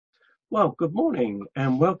Well, good morning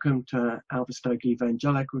and welcome to Alverstoke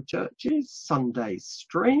Evangelical Church's Sunday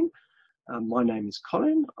stream. My name is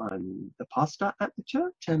Colin. I'm the pastor at the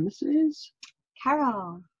church, and this is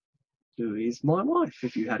Carol, who is my wife,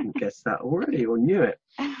 if you hadn't guessed that already or knew it.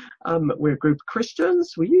 We're a group of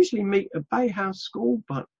Christians. We usually meet at Bay House School,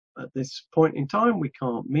 but at this point in time we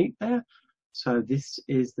can't meet there. So this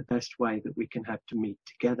is the best way that we can have to meet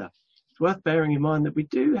together. It's worth bearing in mind that we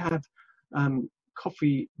do have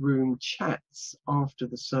coffee room chats after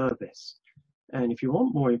the service, and if you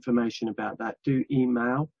want more information about that, do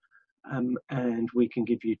email and we can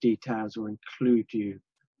give you details or include you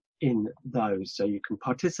in those so you can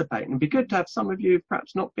participate. And it'd be good to have some of you who've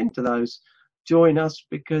perhaps not been to those join us,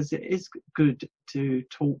 because it is good to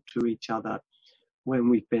talk to each other when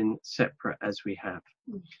we've been separate as we have.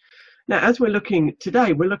 Now, as we're looking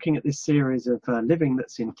at this series of living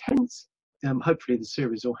that's intense. Hopefully the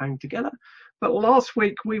series will hang together. But last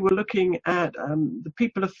week we were looking at the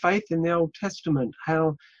people of faith in the Old Testament,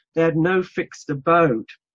 how they had no fixed abode.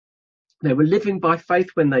 They were living by faith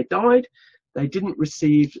when they died. They didn't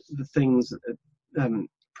receive the things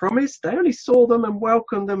promised. They only saw them and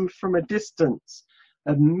welcomed them from a distance,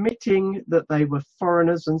 admitting that they were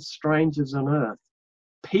foreigners and strangers on earth.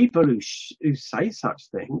 People who say such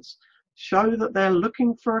things show that they're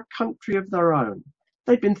looking for a country of their own.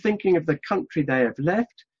 They've been thinking of the country they have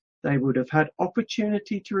left. They would have had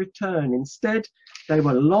opportunity to return. Instead, they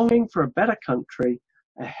were longing for a better country,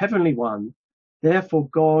 a heavenly one. Therefore,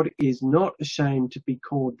 God is not ashamed to be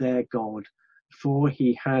called their God, for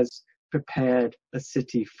he has prepared a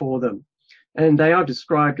city for them. And they are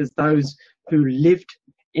described as those who lived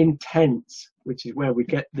in tents, which is where we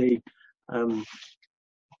get the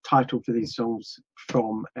title for these songs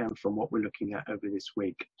from, and from what we're looking at over this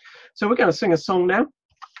week. So we're going to sing a song now,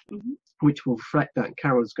 which will reflect that.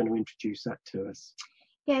 Carol's going to introduce that to us.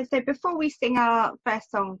 Yeah, so before we sing our first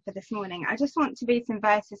song for this morning, I just want to read some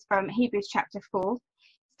verses from Hebrews chapter 4,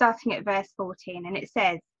 starting at verse 14, and it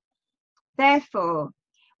says, "Therefore,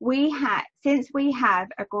 since we have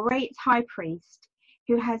a great high priest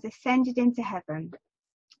who has ascended into heaven,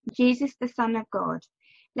 Jesus the Son of God,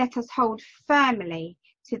 let us hold firmly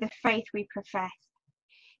to the faith we profess.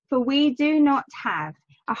 For we do not have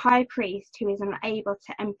a high priest who is unable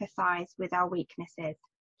to empathize with our weaknesses,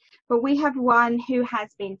 but we have one who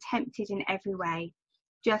has been tempted in every way,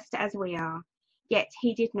 just as we are, yet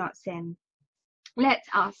he did not sin. Let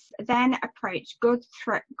us then approach God's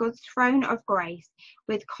throne of grace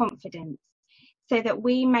with confidence, so that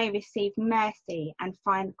we may receive mercy and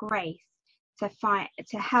find grace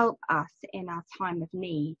to help us in our time of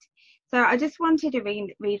need." So I just wanted to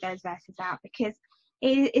read those verses out, because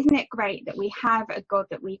isn't it great that we have a God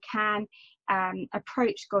that we can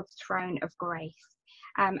approach God's throne of grace,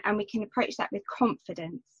 and we can approach that with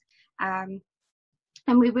confidence,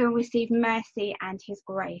 and we will receive mercy and his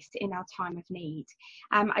grace in our time of need.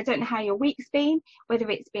 I don't know how your week's been, whether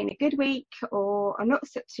it's been a good week or not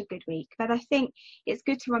such a good week, but I think it's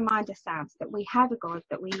good to remind ourselves that we have a God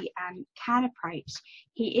that we can approach.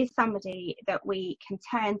 He is somebody that we can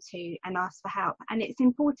turn to and ask for help, and it's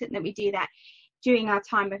important that we do that during our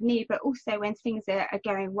time of need, but also when things are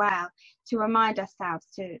going well, to remind ourselves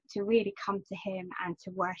to really come to him and to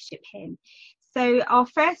worship him. So our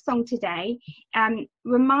first song today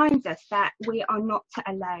reminds us that we are not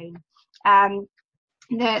alone.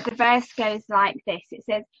 The verse goes like this. It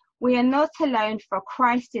says, "We are not alone, for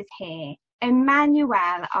Christ is here.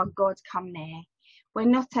 Emmanuel, our God, come near. We're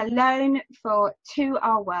not alone, for to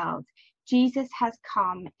our world Jesus has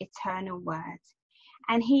come, eternal word.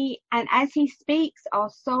 And as he speaks, our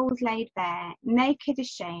souls laid bare, naked,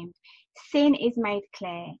 ashamed, sin is made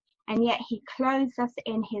clear, and yet he clothes us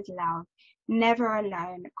in his love. Never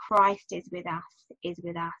alone, Christ is with us, is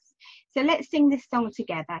with us." So let's sing this song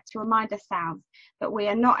together to remind ourselves that we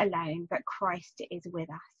are not alone, but Christ is with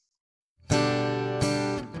us.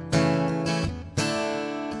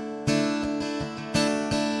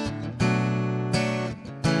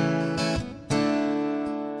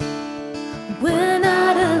 We're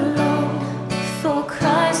not alone, for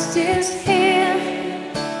Christ is here.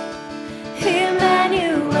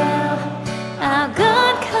 Emmanuel, our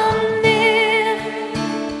God, come near.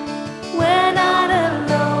 We're not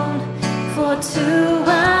alone, for to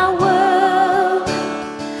our world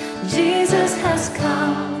Jesus has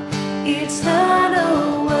come,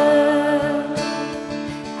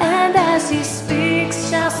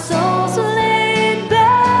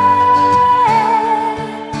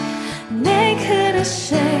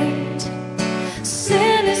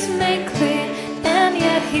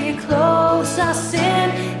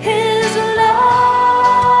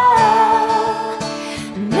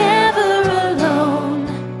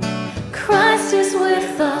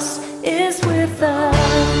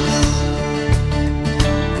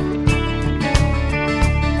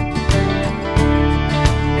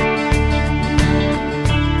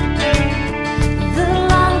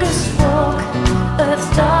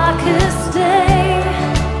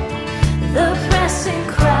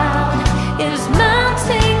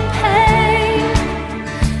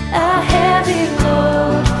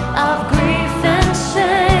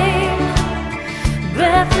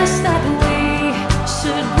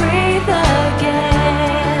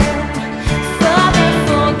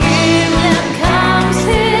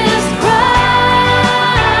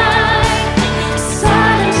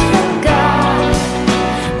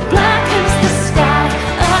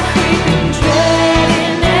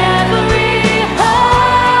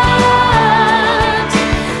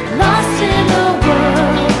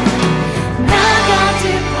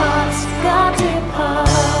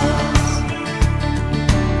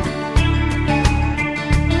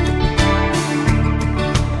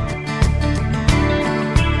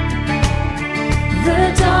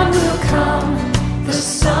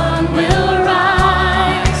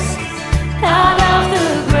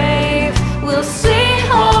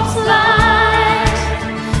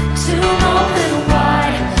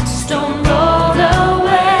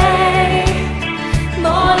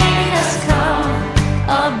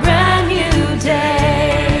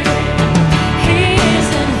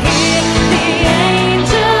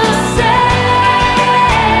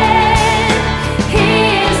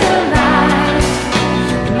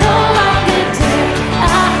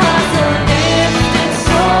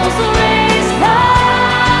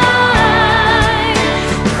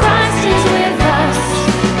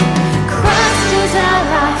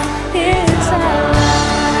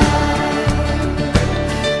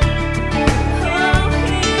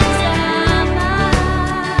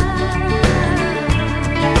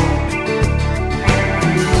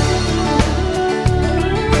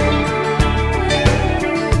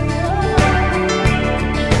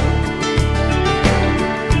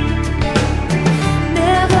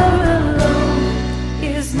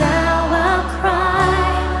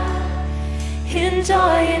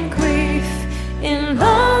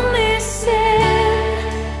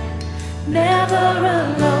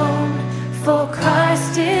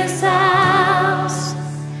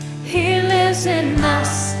 lives in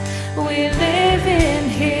us, we live in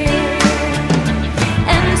Him.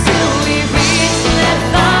 Until we reach that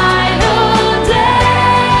final day,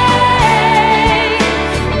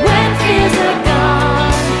 when fears are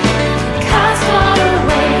gone, cast far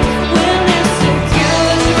away, we'll live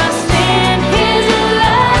secure, trust in His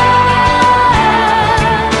love.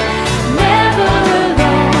 Never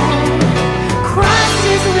alone, Christ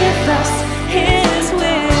is with us, He is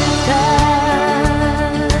with us.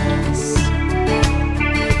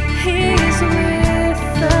 He is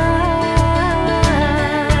with us.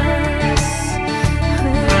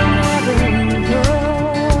 We're never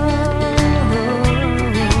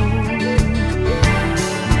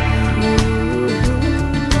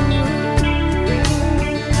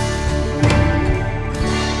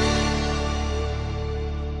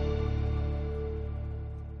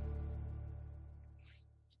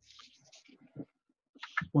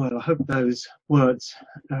Well, I hope those words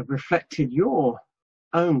reflected your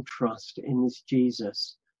own trust in this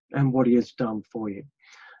Jesus and what he has done for you.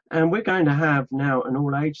 And we're going to have now an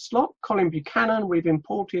all-age slot. Colin Buchanan, we've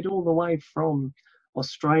imported all the way from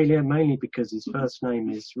Australia, mainly because his first name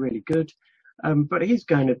is really good. But he's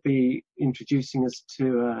going to be introducing us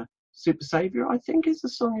to Super Saviour, I think is the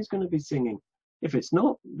song he's going to be singing. If it's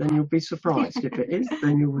not, then you'll be surprised. If it is,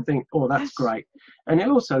 then you'll think, oh, that's great. And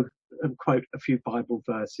he'll also quote a few Bible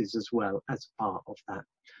verses as well as part of that.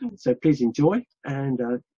 So please enjoy, and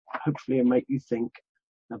hopefully it'll make you think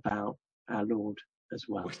about our Lord as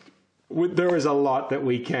well. There is a lot that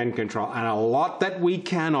we can control and a lot that we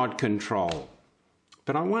cannot control.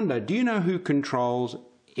 But I wonder, do you know who controls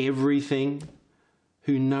everything?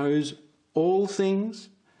 Who knows all things?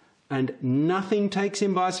 And nothing takes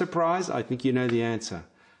him by surprise? I think you know the answer.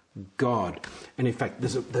 God. And in fact,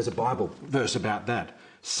 there's a Bible verse about that.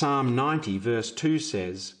 Psalm 90 verse 2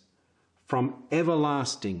 says, from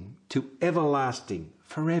everlasting to everlasting,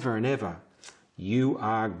 forever and ever, you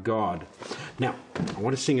are God. Now, I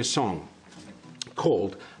want to sing a song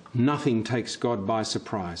called Nothing Takes God by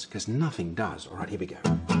Surprise, because nothing does. All right, here we go.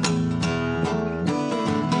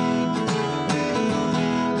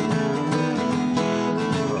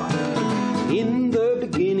 In the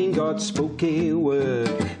beginning God spoke a word,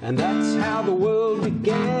 and that's how the world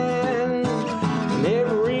began. And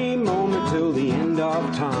every moment till the end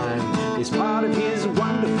of time is part of his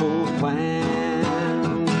wonderful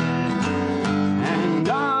plan. And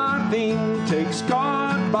nothing takes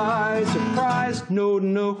God by surprise. No,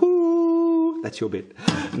 no, that's your bit.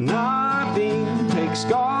 Nothing takes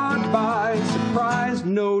God by surprise.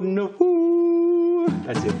 No, no,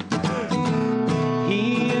 that's it.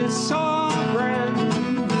 He is sovereign,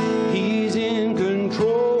 he's in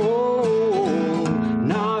control.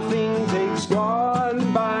 Nothing takes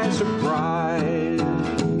God by surprise.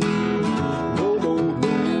 No, no,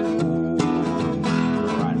 no.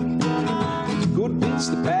 All right. The good bits,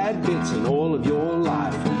 the bad bits in all of your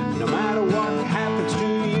life, no matter what happens to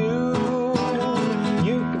you,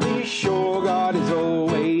 you can be sure God is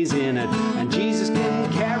always in it, and Jesus can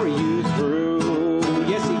carry you through.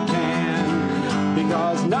 Yes, he can,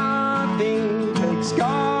 because nothing takes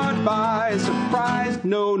God by surprise.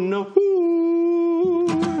 No, no.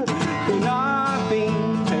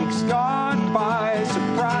 Nothing takes God by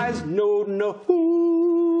surprise. No, no.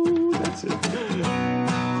 That's it.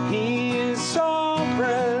 He is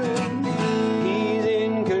sovereign. He's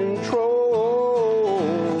in control.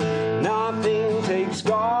 Nothing takes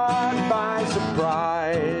God by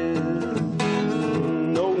surprise.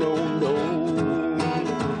 No, no, no.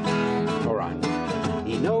 All right.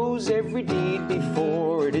 He knows every deed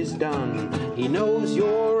before it is done. He knows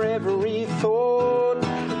your every thought.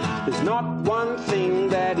 There's not one thing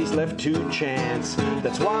that is left to chance.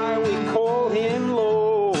 That's why we call him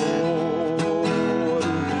Lord.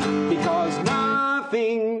 Because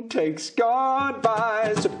nothing takes God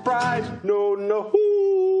by surprise. No, no.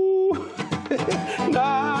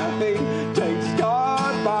 Nothing takes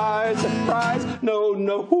God by surprise. No,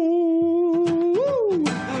 no.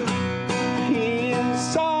 He is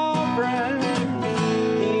sovereign.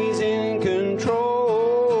 He's in control.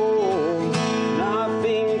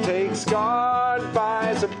 Nothing takes God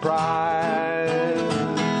by surprise.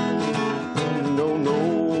 No, no.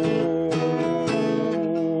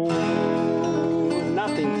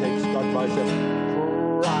 Nothing takes God by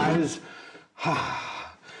surprise.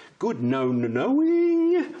 Good knowing.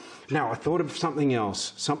 Now, I thought of something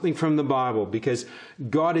else, something from the Bible, because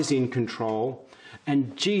God is in control.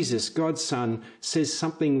 And Jesus, God's Son, says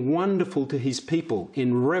something wonderful to his people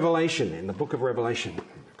in Revelation, in the book of Revelation.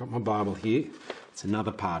 I've got my Bible here. It's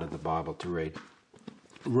another part of the Bible to read.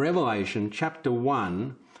 Revelation chapter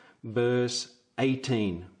 1, verse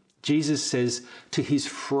 18. Jesus says to his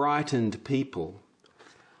frightened people,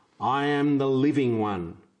 I am the living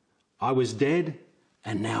one. I was dead,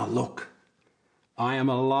 and now look, I am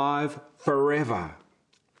alive forever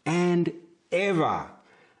and ever,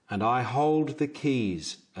 and I hold the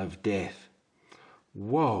keys of death.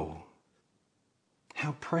 Whoa,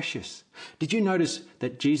 how precious. Did you notice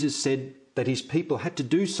that Jesus said that his people had to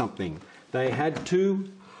do something? They had to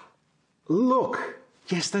look.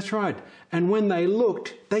 Yes, that's right. And when they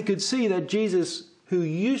looked, they could see that Jesus, who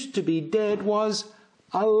used to be dead, was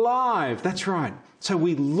alive. That's right. So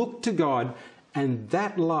we look to God, and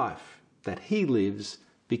that life that he lives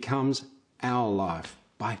becomes our life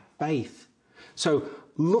by faith. So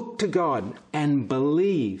look to God and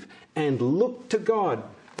believe, and look to God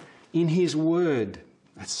in his word.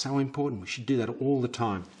 That's so important. We should do that all the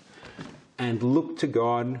time. And look to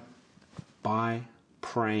God by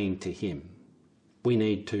praying to him. We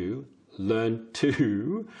need to learn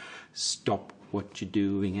to stop what you're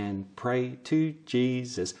doing and pray to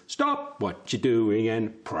Jesus. Stop what you're doing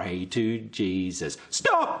and pray to Jesus.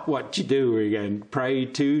 Stop what you're doing and pray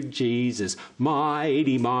to Jesus.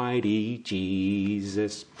 Mighty, mighty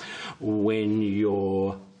Jesus. When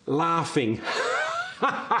you're laughing,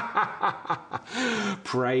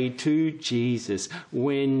 pray to Jesus.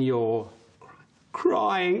 When you're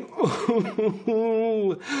crying,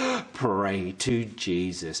 pray to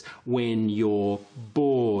Jesus. When you're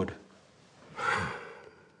bored,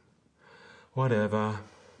 whatever,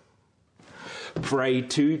 pray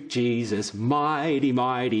to Jesus. Mighty,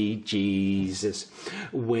 mighty Jesus.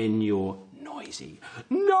 When you're noisy,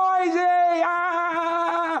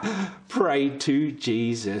 pray to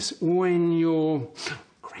Jesus. When you're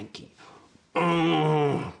cranky,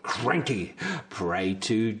 pray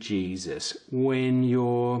to Jesus. When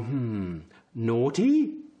you're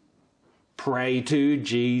naughty, pray to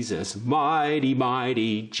Jesus. Mighty,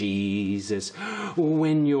 mighty Jesus.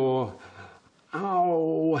 When you're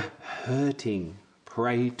hurting,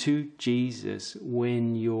 pray to Jesus.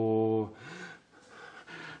 When you're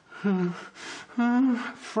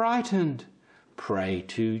frightened, pray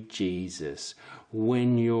to Jesus.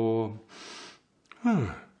 When you're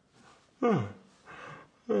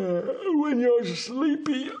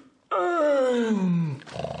sleepy,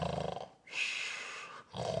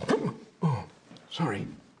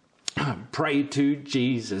 pray to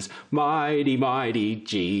Jesus. Mighty, mighty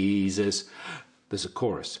Jesus. There's a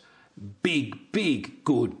chorus. Big, big,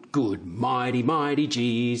 good, good, mighty, mighty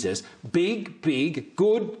Jesus. Big, big,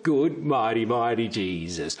 good, good, mighty, mighty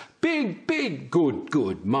Jesus. Big, big, good,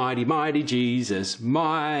 good, mighty, mighty Jesus.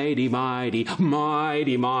 Mighty, mighty,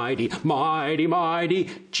 mighty, mighty, mighty, mighty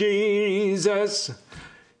Jesus.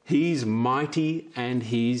 He's mighty and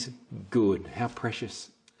he's good. How precious.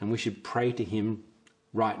 And we should pray to him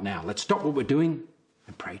right now. Let's stop what we're doing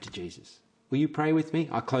and pray to Jesus. Will you pray with me?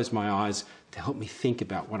 I'll close my eyes to help me think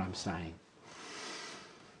about what I'm saying.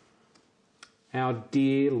 Our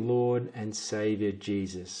dear Lord and Saviour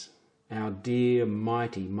Jesus, our dear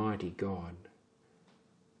mighty, mighty God,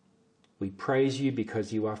 we praise you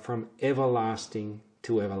because you are from everlasting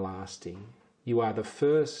to everlasting. You are the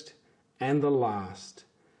first and the last.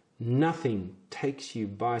 Nothing takes you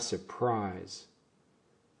by surprise.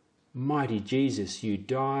 Mighty Jesus, you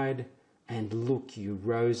died, and look, you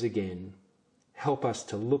rose again. Help us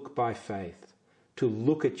to look by faith, to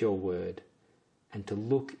look at your word, and to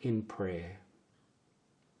look in prayer.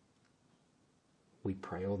 We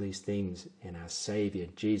pray all these things in our Saviour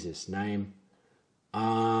Jesus' name.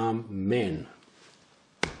 Amen.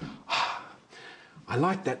 I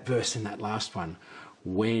like that verse in that last one.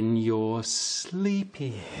 When you're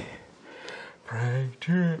sleepy, pray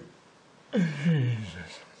to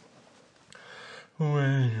Jesus.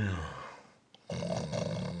 When you're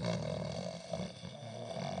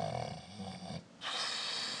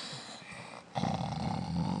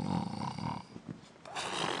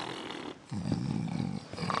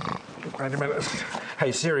wait a minute.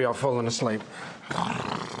 Hey Siri, I've fallen asleep.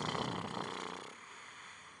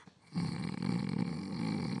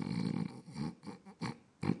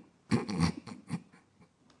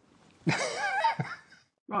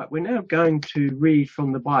 Right, we're now going to read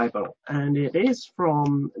from the Bible, and it is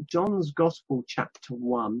from John's Gospel, chapter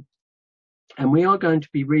 1, and we are going to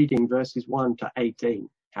be reading verses 1 to 18.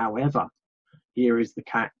 However, here is the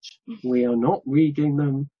catch. We are not reading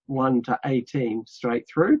them 1 to 18 straight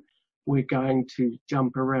through. We're going to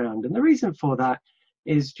jump around, and the reason for that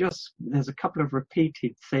is just there's a couple of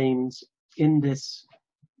repeated themes in this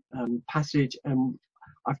passage, and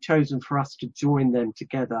I've chosen for us to join them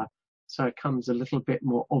together so it comes a little bit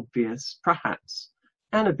more obvious, perhaps,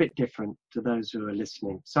 and a bit different to those who are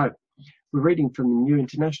listening. So We're reading from the New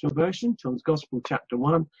International Version, John's Gospel, chapter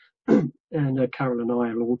 1, and Carol and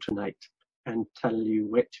I will alternate and tell you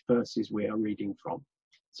which verses we are reading from.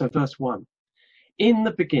 So verse 1. In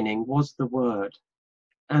the beginning was the Word,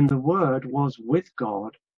 and the Word was with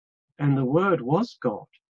God, and the Word was God.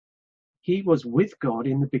 He was with God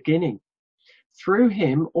in the beginning. Through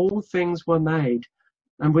him all things were made,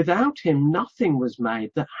 and without him nothing was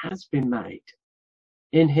made that has been made.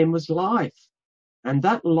 In him was life, and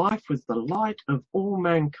that life was the light of all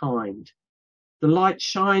mankind. The light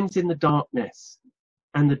shines in the darkness,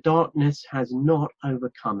 and the darkness has not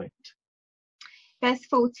overcome it. Verse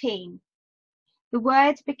 14. The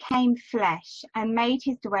Word became flesh and made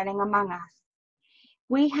his dwelling among us.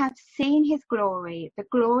 We have seen his glory, the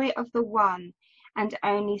glory of the one and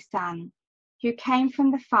only Son, who came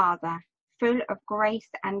from the Father, full of grace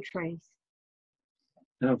and truth.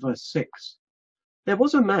 Now verse 6. There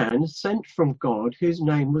was a man sent from God whose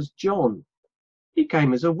name was John. He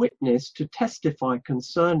came as a witness to testify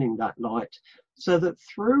concerning that light, so that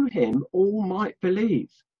through him all might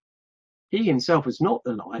believe. He himself was not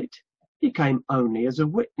the light. He came only as a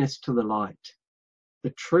witness to the light.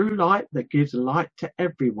 The true light that gives light to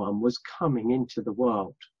everyone was coming into the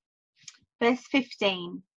world. Verse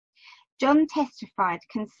 15. John testified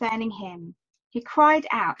concerning him. He cried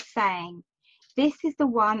out, saying, This is the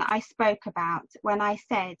one I spoke about when I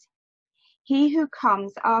said, He who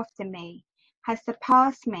comes after me has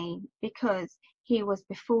surpassed me because he was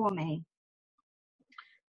before me.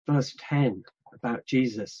 Verse 10 about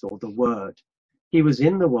Jesus, or the Word. He was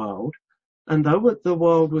in the world, and though the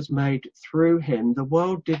world was made through him, the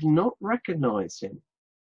world did not recognize him.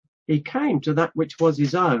 He came to that which was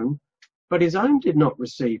his own, but his own did not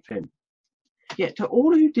receive him. Yet to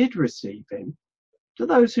all who did receive him, to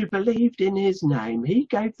those who believed in his name, he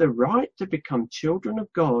gave the right to become children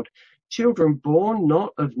of God, children born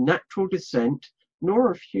not of natural descent, nor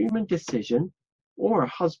of human decision, or a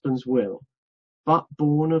husband's will, but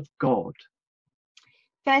born of God.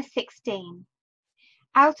 Verse 16.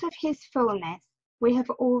 Out of his fullness we have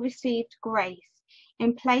all received grace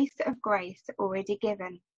in place of grace already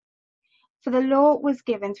given. For the law was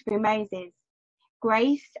given through Moses.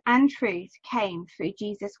 Grace and truth came through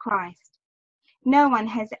Jesus Christ. No one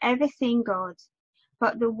has ever seen God,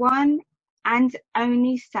 but the one and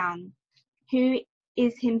only Son, who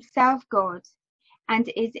is himself God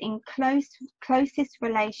and is in closest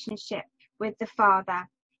relationship with the Father,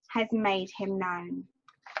 has made him known.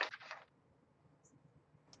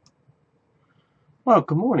 Well,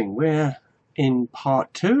 good morning. We're in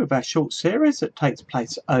part 2 of our short series that takes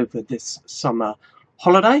place over this summer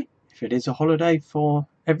holiday, if it is a holiday for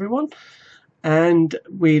everyone. And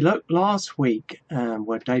we looked last week,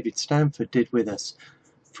 where David Stanford did with us,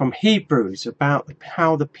 from Hebrews, about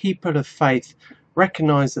how the people of faith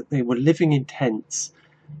recognized that they were living in tents,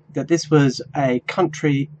 that this was a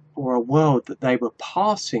country or a world that they were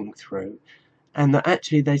passing through, and that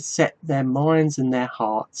actually they set their minds and their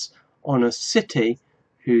hearts on a city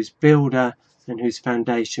whose builder and whose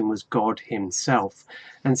foundation was God himself.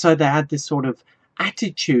 And so they had this sort of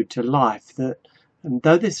attitude to life that, and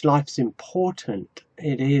though this life's important,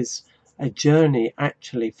 it is a journey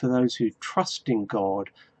actually for those who trust in God,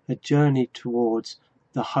 a journey towards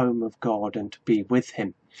the home of God and to be with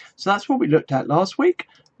him. So that's what we looked at last week.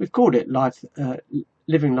 We've called it life,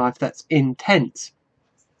 living life that's intense.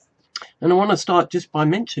 And I want to start just by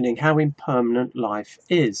mentioning how impermanent life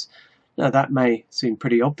is. Now that may seem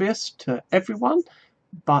pretty obvious to everyone,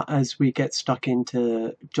 but as we get stuck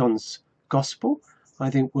into John's Gospel,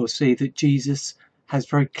 I think we'll see that Jesus has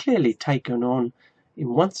very clearly taken on,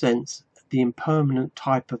 in one sense, the impermanent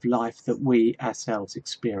type of life that we ourselves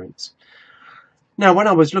experience. Now, when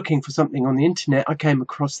I was looking for something on the internet, I came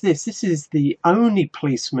across this. This is the only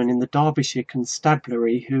policeman in the Derbyshire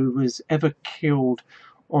Constabulary who was ever killed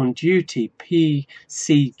on duty,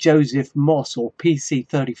 PC Joseph Moss, or PC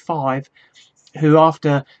 35, who,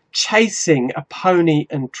 after chasing a pony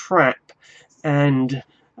and trap and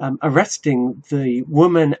arresting the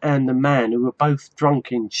woman and the man, who were both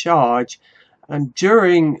drunk in charge, and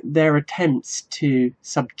during their attempts to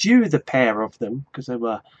subdue the pair of them, because they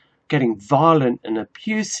were getting violent and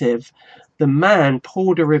abusive, the man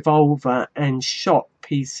pulled a revolver and shot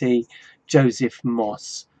PC Joseph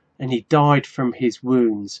Moss, and he died from his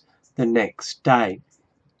wounds the next day.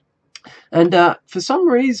 And for some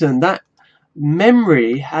reason that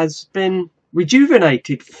memory has been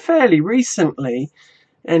rejuvenated fairly recently,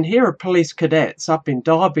 and here are police cadets up in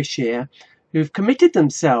Derbyshire who've committed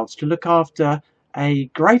themselves to look after a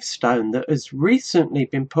gravestone that has recently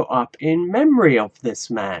been put up in memory of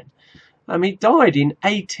this man. He died in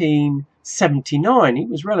 18 79. He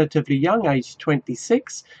was relatively young, aged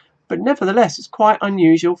 26, but nevertheless it's quite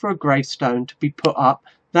unusual for a gravestone to be put up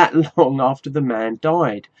that long after the man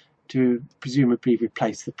died, to presumably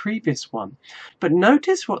replace the previous one. But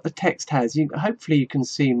notice what the text has. Hopefully you can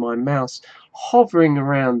see my mouse hovering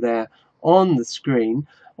around there on the screen.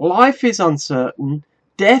 Life is uncertain,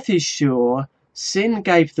 death is sure, sin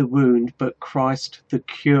gave the wound, but Christ the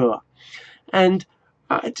cure. And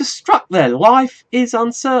it just struck there, life is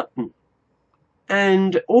uncertain.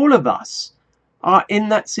 And all of us are in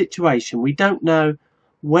that situation. We don't know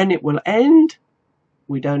when it will end.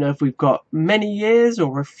 We don't know if we've got many years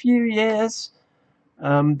or a few years.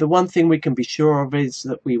 The one thing we can be sure of is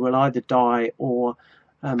that we will either die or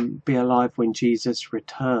be alive when Jesus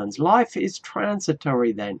returns. Life is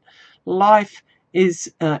transitory then. Life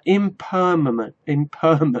is impermanent,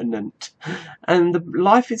 and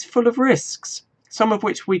life is full of risks, some of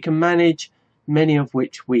which we can manage, many of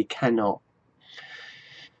which we cannot.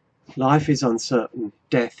 Life is uncertain,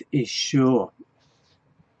 death is sure.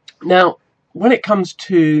 Now, when it comes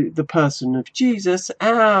to the person of Jesus,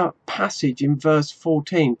 our passage in verse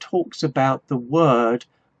 14 talks about the Word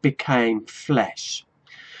became flesh.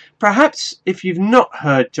 Perhaps if you've not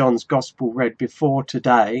heard John's Gospel read before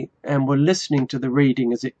today and were listening to the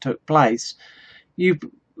reading as it took place, it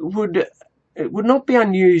would not be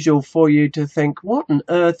unusual for you to think, what on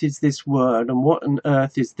earth is this word and what on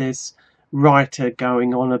earth is this writer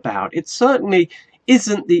going on about? It certainly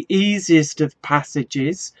isn't the easiest of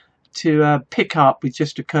passages to pick up with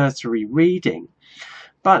just a cursory reading,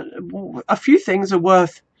 but a few things are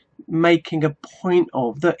worth making a point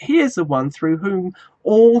of. That he is the one through whom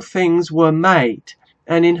all things were made,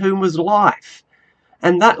 and in whom was life,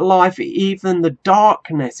 and that life, even the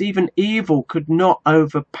darkness, even evil, could not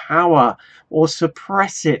overpower or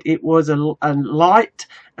suppress it. It was a light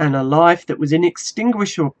and a life that was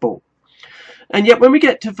inextinguishable. And yet when we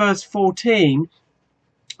get to verse 14,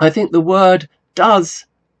 I think the Word does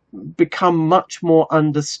become much more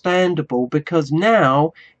understandable, because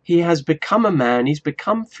now he has become a man, he's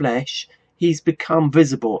become flesh, he's become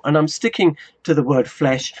visible. And I'm sticking to the word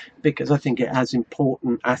flesh because I think it has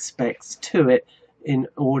important aspects to it in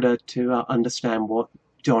order to understand what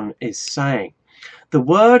John is saying. The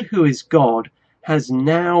Word, who is God, has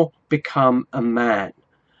now become a man,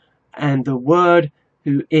 and the Word,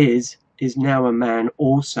 who is now a man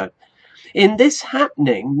also. In this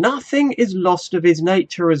happening, nothing is lost of his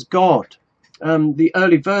nature as God. The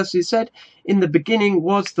early verses said, in the beginning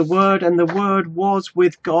was the Word, and the Word was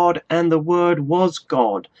with God, and the Word was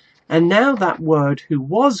God. And now that Word, who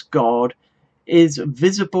was God, is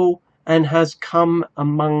visible and has come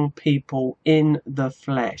among people in the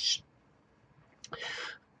flesh.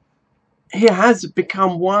 He has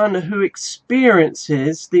become one who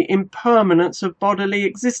experiences the impermanence of bodily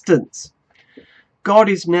existence. God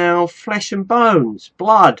is now flesh and bones,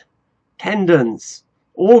 blood, tendons,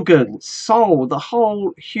 organs, soul, the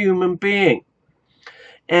whole human being.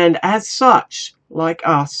 And as such, like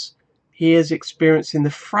us, he is experiencing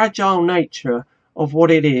the fragile nature of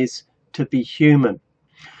what it is to be human.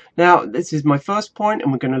 Now, this is my first point,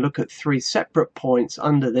 and we're going to look at three separate points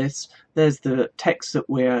under this. There's the text that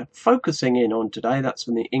we're focusing in on today. That's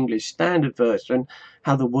from the English Standard Version,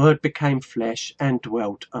 how the Word became flesh and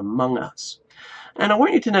dwelt among us. And I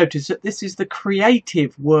want you to notice that this is the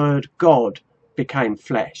creative Word, God became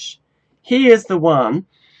flesh. He is the one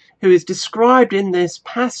who is described in this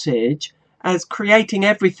passage as creating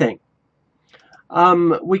everything.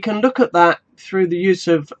 We can look at that through the use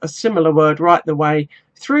of a similar word right the way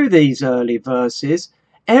through these early verses.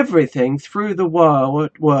 Everything through the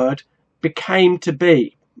word became to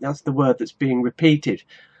be. That's the word that's being repeated.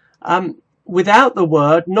 Without the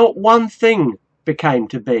Word, not one thing became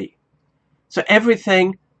to be. So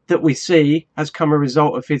everything that we see has come a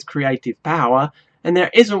result of his creative power, and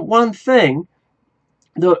there isn't one thing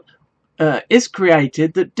that is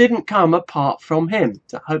created that didn't come apart from him.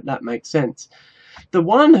 So I hope that makes sense. The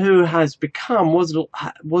one who has become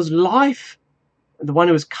was life. The one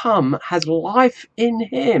who has come has life in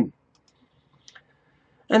him.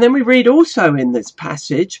 And then we read also in this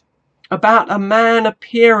passage about a man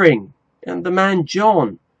appearing, and the man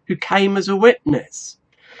John, who came as a witness.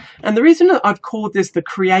 And the reason that I've called this the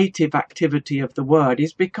creative activity of the Word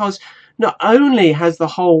is because not only has the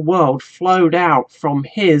whole world flowed out from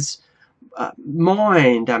his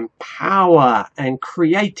mind and power and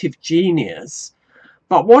creative genius,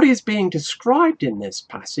 but what is being described in this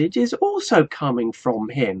passage is also coming from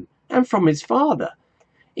him and from his Father.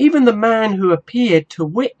 Even the man who appeared to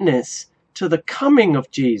witness to the coming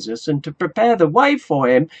of Jesus and to prepare the way for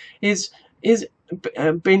him is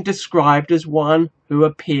been described as one who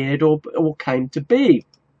appeared or came to be.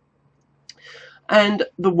 And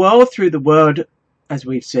the world, through the Word, as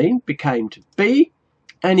we've seen, became to be,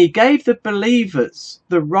 and he gave the believers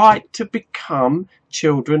the right to become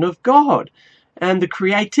children of God. And the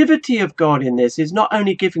creativity of God in this is not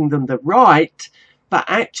only giving them the right, but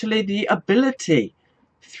actually the ability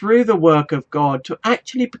through the work of God to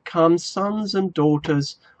actually become sons and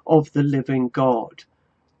daughters of the living God.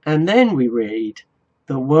 And then we read,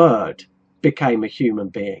 the Word became a human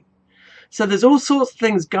being. So there's all sorts of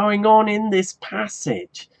things going on in this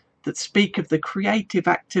passage that speak of the creative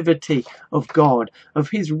activity of God, of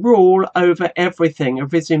his rule over everything,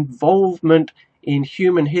 of his involvement in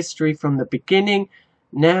human history from the beginning,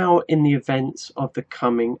 now in the events of the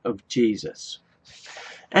coming of Jesus.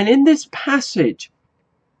 And in this passage,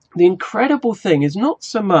 the incredible thing is not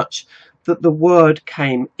so much that the Word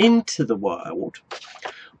came into the world,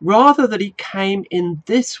 rather that he came in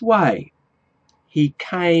this way. He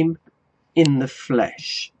came in the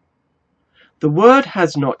flesh. The Word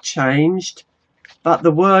has not changed, but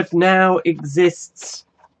the Word now exists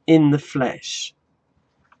in the flesh.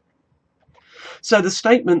 So the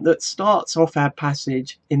statement that starts off our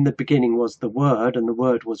passage, in the beginning was the Word, and the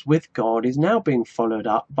Word was with God, is now being followed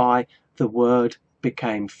up by the Word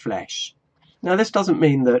became flesh. Now this doesn't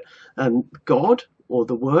mean that God or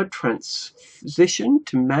the Word transitioned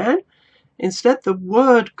to man. Instead, the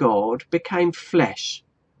Word God became flesh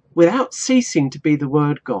without ceasing to be the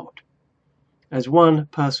Word God. As one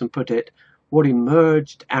person put it, what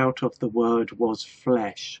emerged out of the Word was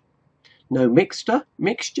flesh. No mixture,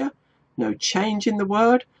 no change in the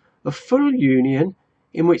Word, a full union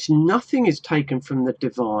in which nothing is taken from the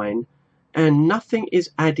divine and nothing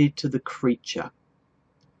is added to the creature.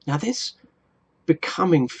 Now this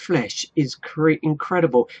becoming flesh is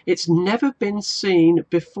incredible. It's never been seen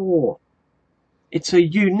before. It's a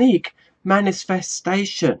unique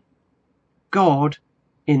manifestation. God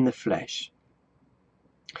in the flesh.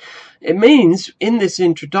 It means in this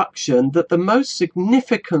introduction that the most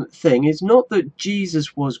significant thing is not that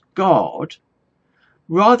Jesus was God,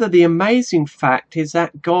 rather the amazing fact is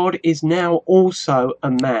that God is now also a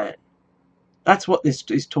man. That's what this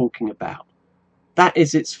is talking about. That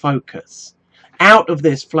is its focus. Out of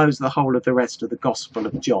this flows the whole of the rest of the Gospel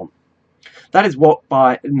of John. That is what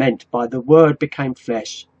meant by the Word became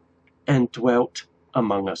flesh and dwelt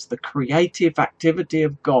among us. The creative activity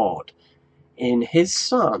of God in his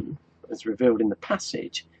Son, as revealed in the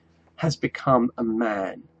passage, has become a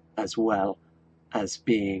man as well as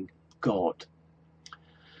being God.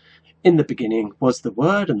 In the beginning was the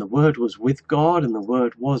Word, and the Word was with God, and the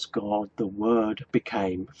Word was God. The Word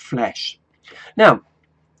became flesh. Now,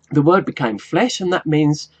 the Word became flesh, and that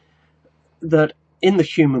means that in the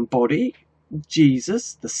human body,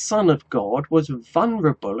 Jesus, the Son of God, was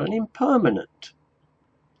vulnerable and impermanent.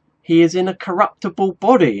 He is in a corruptible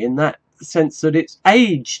body in that sense that it's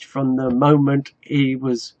aged from the moment he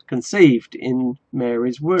was conceived in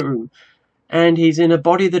Mary's womb, and he's in a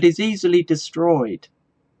body that is easily destroyed.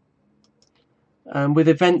 With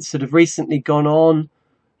events that have recently gone on,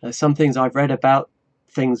 some things I've read about,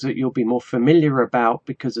 things that you'll be more familiar about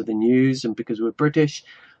because of the news and because we're British.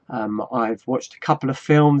 I've watched a couple of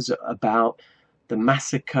films about the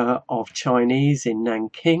massacre of Chinese in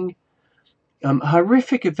Nanking. A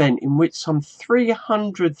horrific event in which some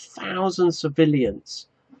 300,000 civilians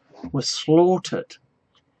were slaughtered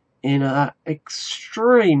in an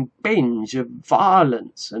extreme binge of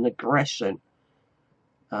violence and aggression,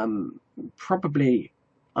 probably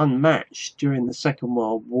unmatched during the Second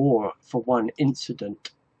World War for one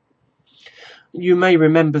incident. You may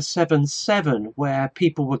remember 7/7, where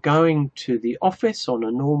people were going to the office on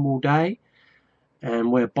a normal day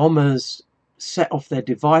and where bombers set off their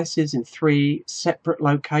devices in 3 separate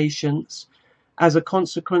locations, as a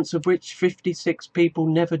consequence of which 56 people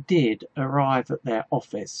never did arrive at their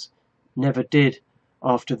office, never did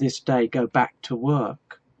after this day go back to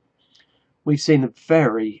work. We've seen the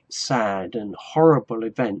very sad and horrible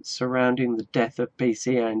events surrounding the death of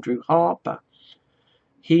PC Andrew Harper.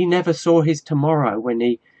 He never saw his tomorrow when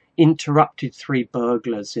he interrupted 3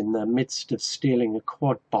 burglars in the midst of stealing a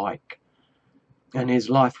quad bike, and his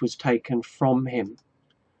life was taken from him.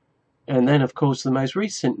 And then, of course, the most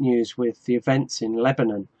recent news with the events in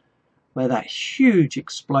Lebanon, where that huge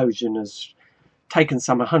explosion has taken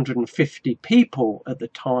some 150 people at the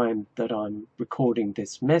time that I'm recording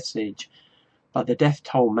this message, but the death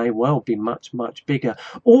toll may well be much, much bigger.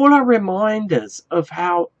 All are reminders of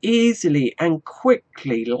how easily and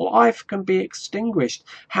quickly life can be extinguished,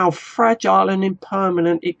 how fragile and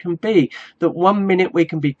impermanent it can be, that one minute we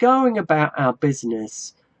can be going about our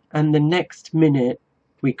business and the next minute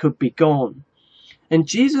we could be gone. And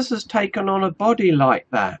Jesus has taken on a body like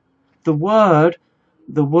that. The Word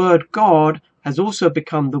God, has also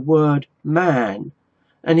become the Word man.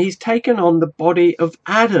 And he's taken on the body of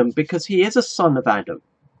Adam because he is a son of Adam.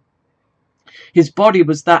 His body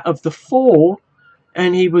was that of the fall,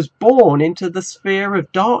 and he was born into the sphere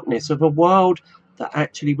of darkness of a world that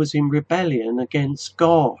actually was in rebellion against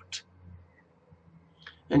God.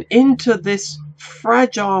 And into this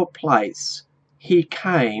fragile place he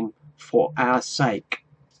came for our sake.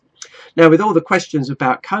 Now, with all the questions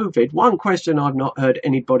about COVID, one question I've not heard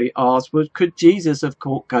anybody ask was, could Jesus have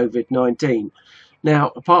caught COVID-19?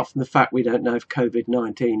 Now, apart from the fact we don't know if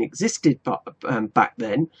COVID-19 existed back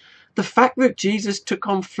then, the fact that Jesus took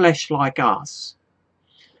on flesh like us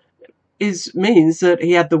means that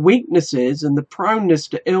he had the weaknesses and the proneness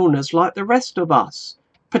to illness like the rest of us.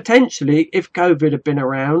 Potentially, if COVID had been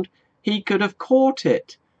around, he could have caught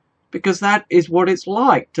it, because that is what it's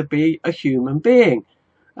like to be a human being.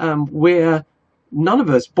 We're none of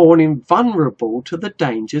us born invulnerable to the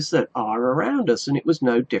dangers that are around us, and it was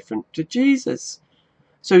no different to Jesus.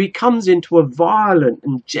 So he comes into a violent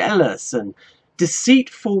and jealous and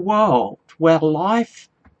deceitful world where life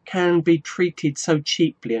can be treated so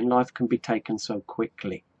cheaply and life can be taken so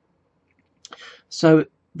quickly. So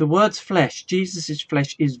the word's flesh, Jesus'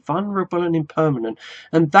 flesh, is vulnerable and impermanent,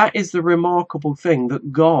 and that is the remarkable thing,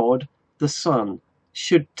 that God, the Son,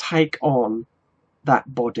 should take on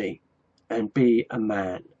that body and be a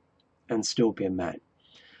man and still be a man.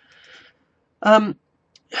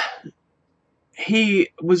 He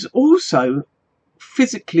was also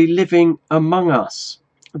physically living among us.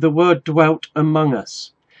 The word dwelt among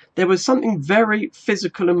us. There was something very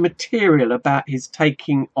physical and material about his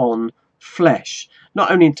taking on flesh,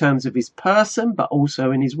 not only in terms of his person, but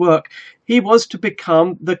also in his work. He was to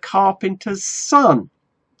become the carpenter's son.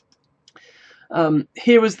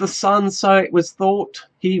 Here was the son, so it was thought.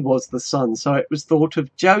 He was the son, so it was thought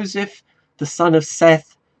of Joseph, the son of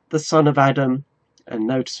Seth, the son of Adam, and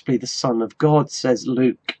noticeably the son of God, says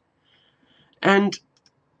Luke. And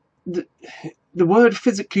the word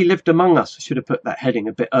physically lived among us. I should have put that heading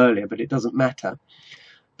a bit earlier, but it doesn't matter.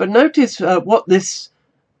 But notice what this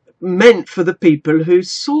meant for the people who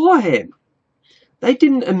saw him. They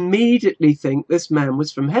didn't immediately think this man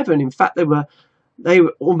was from heaven. In fact, they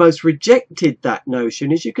almost rejected that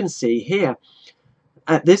notion, as you can see here.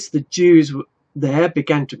 At this, the Jews there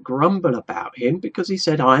began to grumble about him because he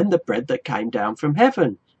said, I am the bread that came down from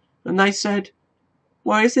heaven. And they said,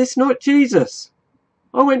 why is this not Jesus?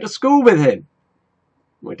 I went to school with him.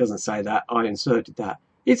 Well, it doesn't say that. I inserted that.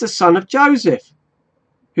 He's the son of Joseph,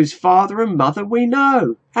 whose father and mother we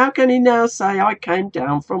know. How can he now say, I came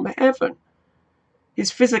down from heaven?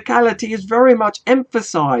 His physicality is very much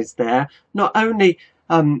emphasized there, not only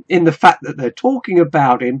in the fact that they're talking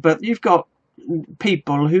about him, but you've got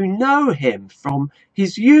people who know him from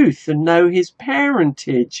his youth and know his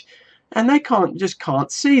parentage, and they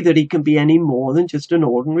can't see that he can be any more than just an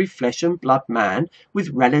ordinary flesh and blood man with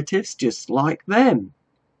relatives just like them.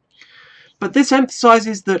 But this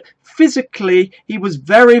emphasizes that physically he was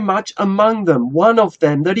very much among them, one of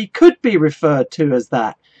them, that he could be referred to as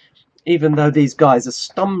that, even though these guys are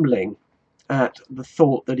stumbling at the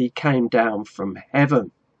thought that he came down from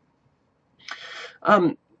heaven.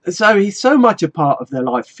 So he's so much a part of their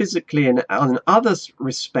life physically and in other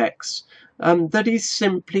respects that he's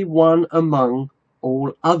simply one among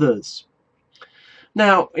all others.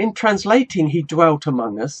 Now, in translating he dwelt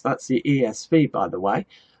among us, that's the ESV, by the way,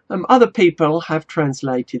 other people have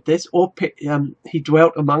translated this, or he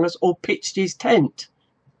dwelt among us, or pitched his tent.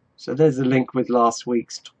 So there's a link with last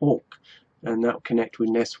week's talk, and that'll connect with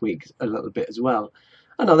next week a little bit as well.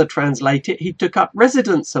 Another translate it, he took up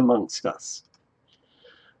residence amongst us.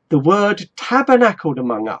 The word tabernacled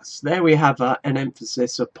among us. There we have an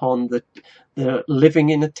emphasis upon the living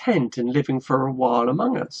in a tent and living for a while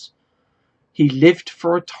among us. He lived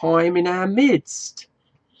for a time in our midst.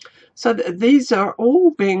 So these are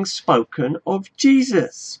all being spoken of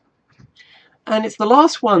Jesus. And it's the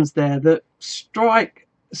last ones there that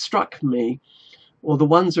struck me, or the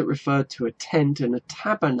ones that refer to a tent and a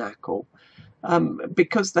tabernacle,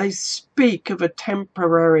 because they speak of a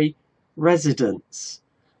temporary residence,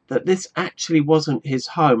 that this actually wasn't his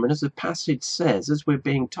home. And as the passage says, as we're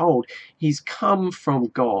being told, he's come from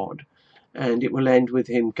God, and it will end with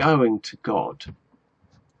him going to God.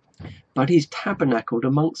 But he's tabernacled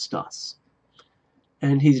amongst us,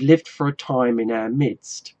 and he's lived for a time in our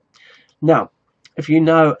midst. Now, if you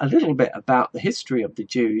know a little bit about the history of the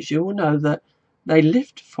Jews, you will know that they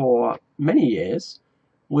lived for many years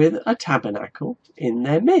with a tabernacle in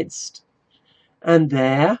their midst. And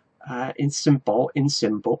there, in symbol,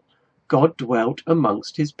 God dwelt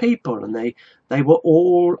amongst his people, and they were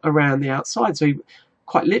all around the outside. So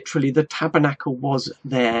quite literally, the tabernacle was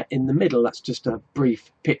there in the middle. That's just a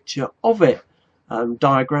brief picture of it,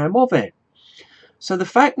 diagram of it. So the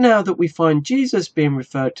fact now that we find Jesus being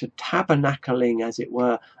referred to tabernacling, as it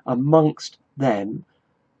were, amongst them,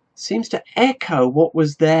 seems to echo what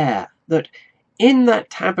was there, that in that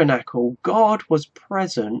tabernacle God was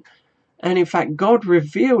present, and in fact God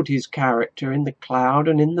revealed his character in the cloud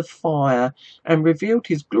and in the fire, and revealed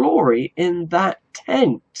his glory in that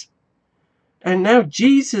tent. And now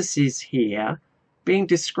Jesus is here being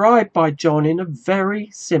described by John in a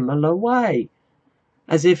very similar way,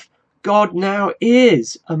 as if God now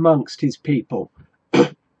is amongst his people.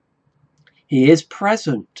 He is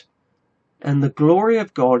present, and the glory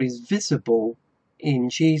of God is visible in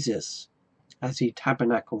Jesus as he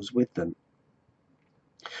tabernacles with them.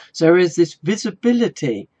 So there is this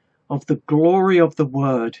visibility of the glory of the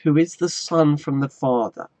Word, who is the Son from the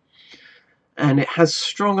Father. And it has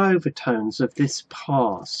strong overtones of this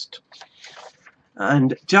past.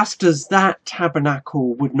 And just as that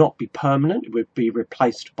tabernacle would not be permanent, it would be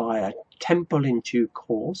replaced by a temple in due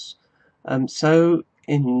course, so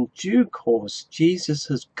in due course Jesus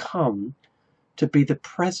has come to be the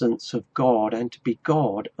presence of God and to be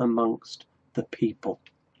God amongst the people.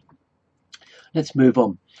 Let's move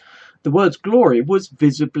on. The word's glory was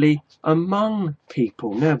visibly among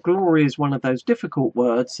people. Now, glory is one of those difficult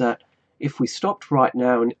words that if we stopped right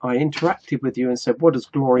now and I interacted with you and said, what does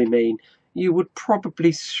glory mean? You would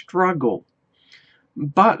probably struggle.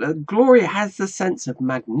 But glory has the sense of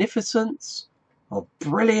magnificence, of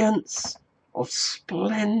brilliance, of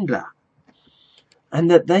splendor. And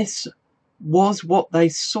that this was what they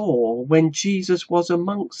saw when Jesus was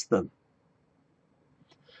amongst them.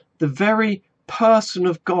 The very person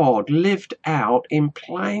of God lived out in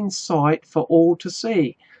plain sight for all to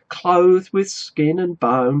see, clothed with skin and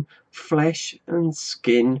bone, flesh and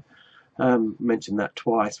skin, mentioned that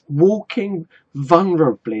twice, walking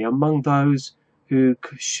vulnerably among those who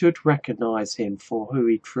should recognize him for who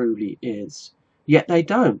he truly is. Yet they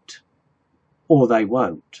don't, or they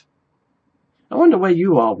won't. I wonder where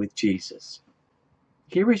you are with Jesus.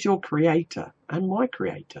 Here is your Creator and my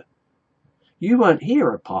Creator. You weren't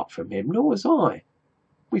here apart from him, nor was I.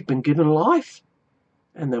 We've been given life,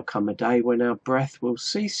 and there'll come a day when our breath will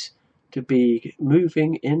cease to be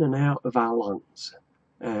moving in and out of our lungs,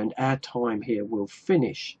 and our time here will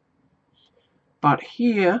finish. But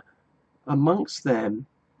here, amongst them,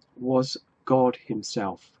 was God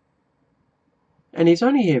himself. And he's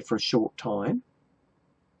only here for a short time.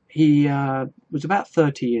 He was about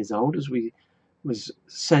 30 years old, as was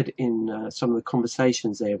said in some of the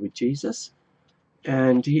conversations there with Jesus.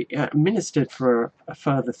 And he ministered for a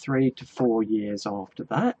further 3 to 4 years after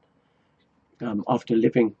that, after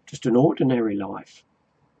living just an ordinary life.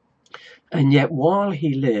 And yet while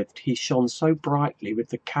he lived, he shone so brightly with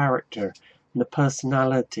the character and the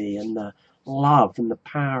personality and the love and the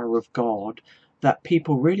power of God that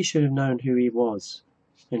people really should have known who he was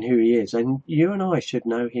and who he is. And you and I should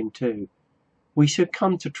know him too. We should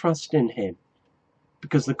come to trust in him,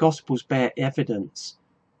 because the Gospels bear evidence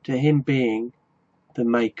to him being the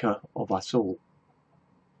maker of us all.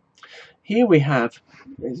 Here we have,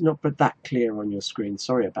 it's not that clear on your screen,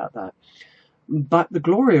 sorry about that, but the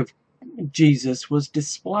glory of Jesus was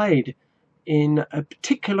displayed in a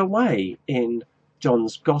particular way in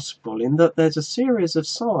John's Gospel, in that there's a series of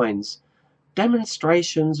signs,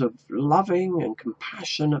 demonstrations of loving and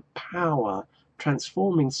compassionate power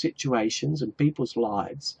transforming situations and people's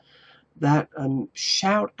lives that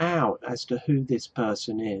shout out as to who this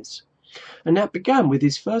person is. And that began with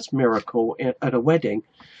his first miracle at a wedding.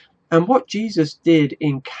 And what Jesus did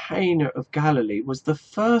in Cana of Galilee was the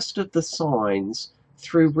first of the signs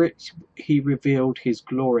through which he revealed his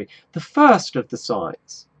glory. The first of the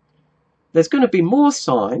signs. There's going to be more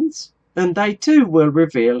signs, and they too will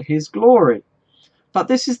reveal his glory. But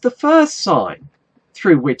this is the first sign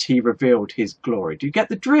through which he revealed his glory. Do you get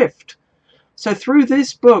the drift? So through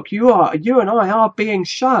this book, you and I are being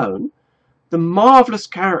shown the marvelous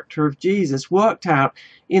character of Jesus worked out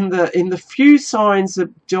in the few signs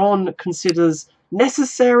that John considers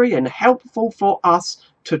necessary and helpful for us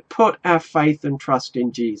to put our faith and trust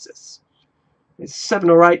in Jesus. It's 7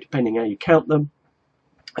 or 8, depending how you count them,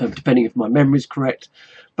 depending if my memory is correct.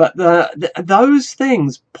 But those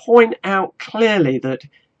things point out clearly that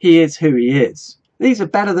he is who he is. These are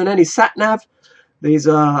better than any sat-nav. These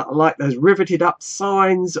are like those riveted up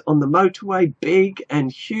signs on the motorway, big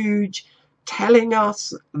and huge, telling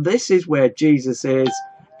us this is where Jesus is,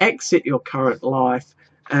 exit your current life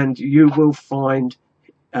and you will find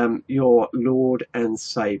your Lord and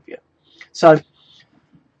Saviour. So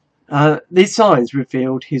these signs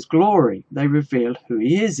revealed his glory. They revealed who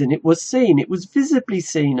he is, and it was seen. It was visibly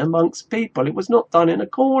seen amongst people. It was not done in a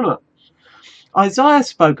corner. Isaiah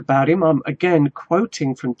spoke about him. I'm again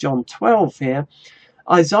quoting from John 12 here.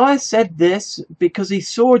 Isaiah said this because he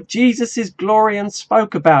saw Jesus' glory and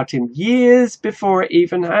spoke about him years before it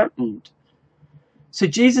even happened. So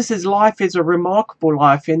Jesus' life is a remarkable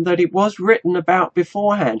life in that it was written about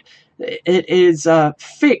beforehand. It is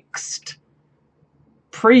fixed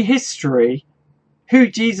prehistory who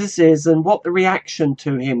Jesus is and what the reaction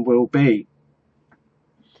to him will be.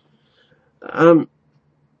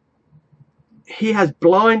 He has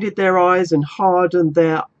blinded their eyes and hardened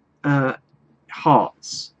their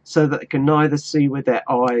hearts, so that they can neither see with their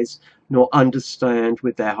eyes nor understand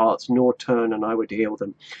with their hearts, nor turn and I would heal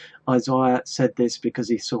them. Isaiah said this because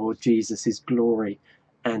he saw Jesus' glory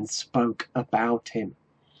and spoke about him.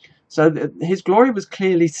 So his glory was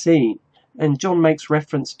clearly seen, and John makes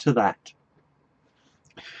reference to that.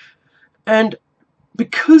 And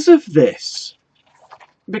because of this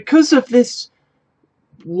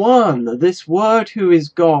one, this Word who is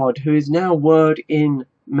God, who is now Word in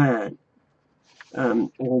man,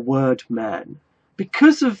 or Word man,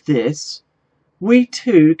 because of this, we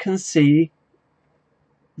too can see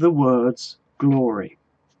the Word's glory.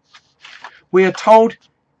 We are told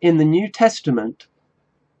in the New Testament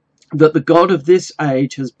that the God of this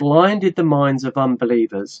age has blinded the minds of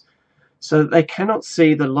unbelievers so that they cannot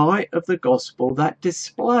see the light of the gospel that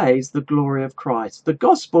displays the glory of Christ. The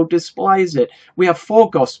gospel displays it. We have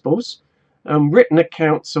 4 gospels, written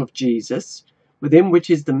accounts of Jesus, within which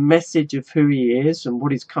is the message of who he is and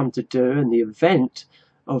what he's come to do, and the event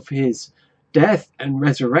of his death and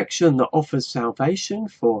resurrection that offers salvation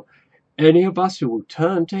for any of us who will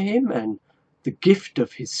turn to him, and the gift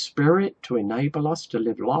of his Spirit to enable us to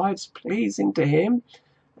live lives pleasing to him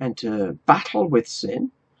and to battle with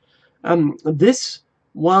sin. This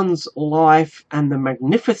one's life and the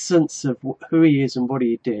magnificence of who he is and what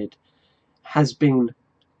he did has been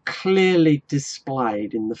clearly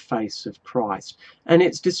displayed in the face of Christ. And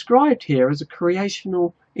it's described here as a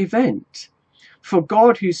creational event. For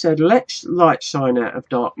God, who said, "Let light shine out of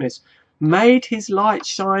darkness," made his light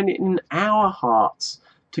shine in our hearts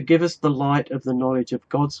to give us the light of the knowledge of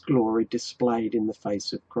God's glory displayed in the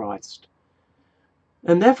face of Christ.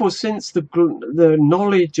 And therefore, since the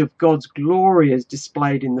knowledge of God's glory is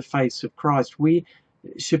displayed in the face of Christ, we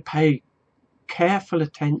should pay careful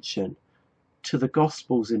attention to the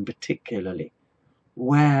Gospels in particularly,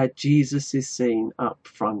 where Jesus is seen up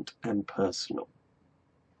front and personal.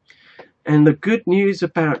 And the good news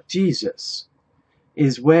about Jesus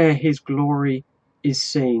is where his glory is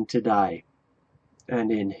seen today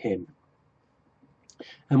and in him.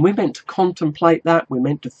 And we're meant to contemplate that, we're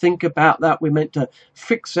meant to think about that, we're meant to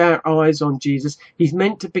fix our eyes on Jesus. He's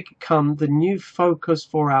meant to become the new focus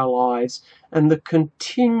for our lives and the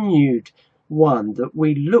continued one that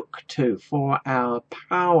we look to for our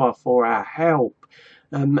power, for our help,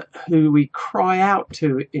 who we cry out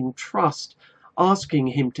to in trust, asking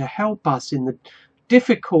him to help us in the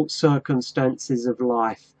difficult circumstances of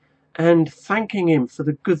life and thanking him for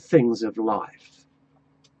the good things of life.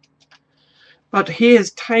 But he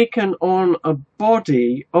has taken on a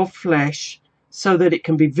body of flesh so that it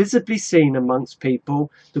can be visibly seen amongst people,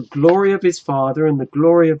 the glory of his Father and the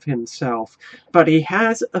glory of himself. But he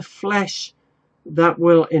has a flesh that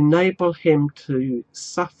will enable him to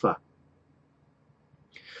suffer.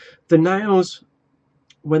 The nails,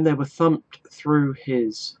 when they were thumped through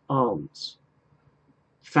his arms,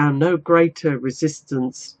 found no greater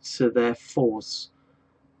resistance to their force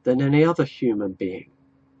than any other human being.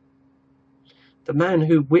 The man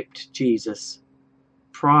who whipped Jesus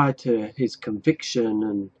prior to his conviction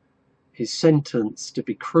and his sentence to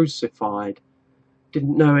be crucified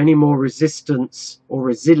didn't know any more resistance or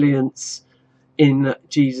resilience in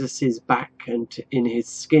Jesus's back and in his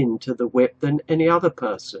skin to the whip than any other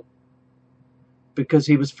person, because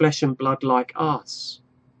he was flesh and blood like us.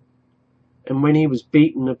 And when he was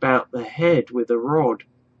beaten about the head with a rod,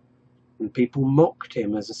 and people mocked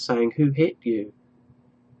him as saying, "Who hit you?"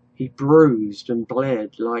 He bruised and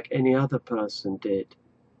bled like any other person did.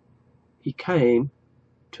 He came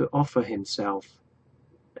to offer himself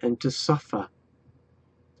and to suffer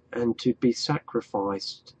and to be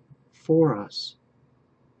sacrificed for us.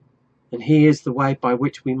 And he is the way by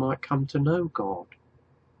which we might come to know God.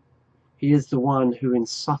 He is the one who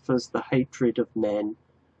suffers the hatred of men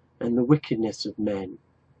and the wickedness of men,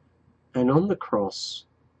 and on the cross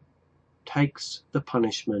takes the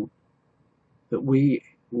punishment that we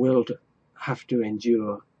will have to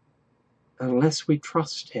endure unless we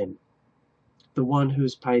trust him, the one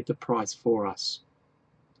who's paid the price for us,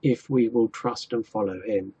 if we will trust and follow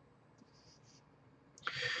him.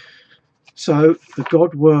 So the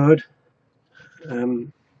God word,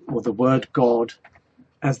 or the word God,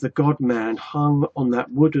 as the God-man, hung on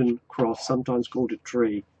that wooden cross, sometimes called a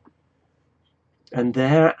tree, and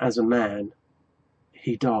there as a man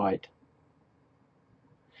he died.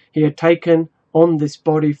 He had taken on this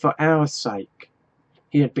body for our sake.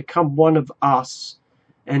 He had become one of us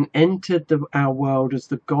and entered our world as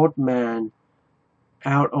the God-man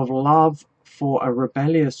out of love for a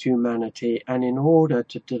rebellious humanity and in order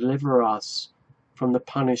to deliver us from the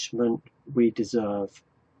punishment we deserve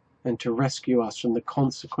and to rescue us from the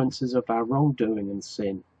consequences of our wrongdoing and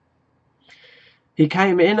sin. He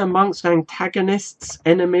came in amongst antagonists,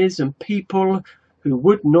 enemies, and people who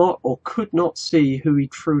would not or could not see who he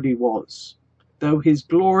truly was. Though his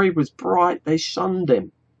glory was bright, they shunned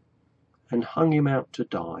him and hung him out to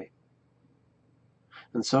die.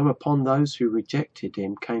 And so upon those who rejected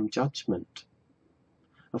him came judgment,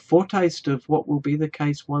 a foretaste of what will be the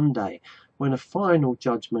case one day when a final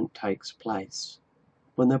judgment takes place,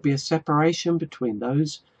 when there'll be a separation between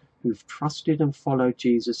those who've trusted and followed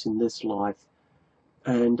Jesus in this life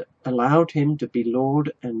and allowed him to be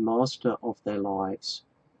Lord and Master of their lives,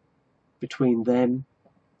 between them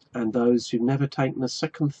and those who've never taken a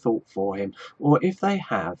second thought for him, or if they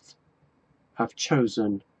have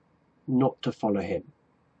chosen not to follow him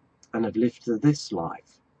and have lived for this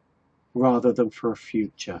life rather than for a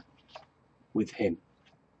future with him.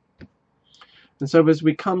 And so as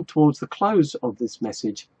we come towards the close of this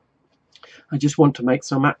message, I just want to make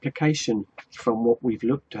some application from what we've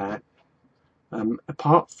looked at,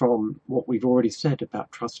 apart from what we've already said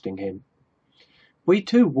about trusting him. We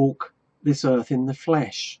too walk this earth in the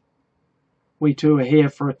flesh. We too are here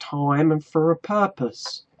for a time and for a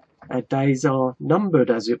purpose. Our days are numbered,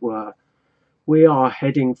 as it were. We are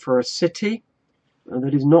heading for a city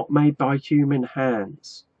that is not made by human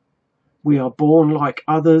hands. We are born like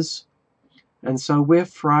others, and so we're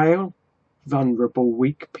frail, vulnerable,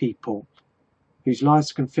 weak people whose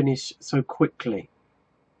lives can finish so quickly.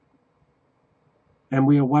 And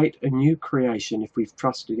we await a new creation if we've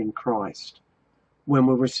trusted in Christ, when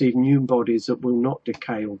we'll receive new bodies that will not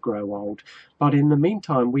decay or grow old. But in the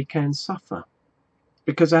meantime, we can suffer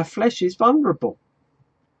because our flesh is vulnerable.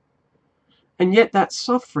 And yet that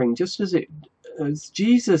suffering, just as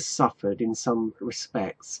Jesus suffered in some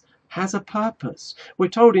respects, has a purpose. We're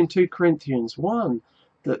told in 2 Corinthians 1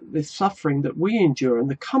 that the suffering that we endure and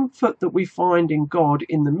the comfort that we find in God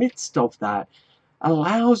in the midst of that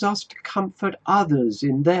allows us to comfort others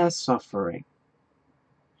in their suffering.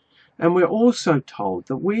 And we're also told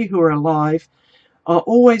that we who are alive are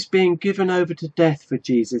always being given over to death for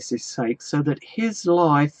Jesus' sake, so that his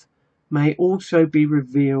life may also be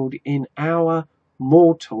revealed in our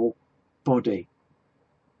mortal body,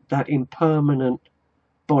 that impermanent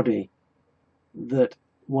body that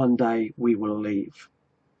one day we will leave.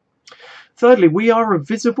 Thirdly, we are a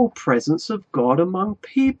visible presence of God among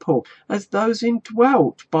people, as those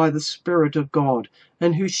indwelt by the Spirit of God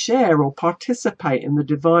and who share or participate in the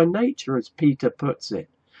divine nature, as Peter puts it.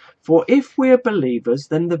 For if we are believers,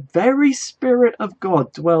 then the very Spirit of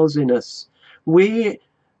God dwells in us. We,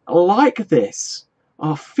 like this,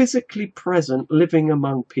 are physically present, living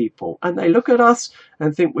among people. And they look at us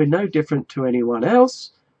and think we're no different to anyone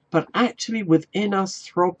else, but actually within us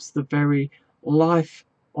throbs the very life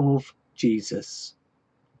of Jesus.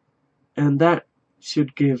 And that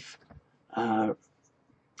should give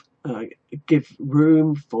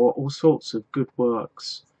room for all sorts of good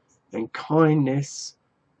works and kindness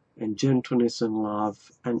and gentleness and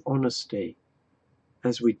love and honesty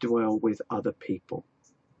as we dwell with other people.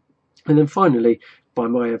 And then finally, by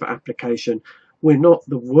way of application, we're not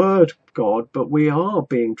the Word God, but we are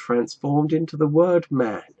being transformed into the Word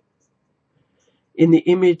man. In the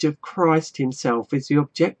image of Christ himself is the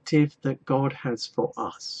objective that God has for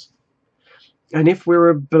us. And if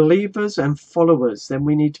we're believers and followers, then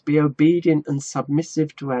we need to be obedient and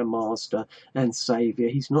submissive to our Master and Saviour.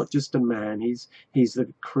 He's not just a man, he's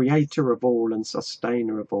the creator of all and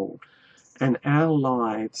sustainer of all. And our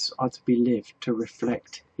lives are to be lived to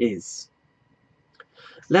reflect his.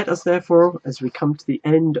 Let us therefore, as we come to the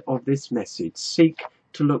end of this message, seek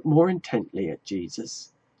to look more intently at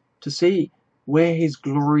Jesus, to see where his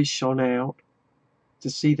glory shone out, to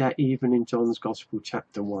see that even in John's Gospel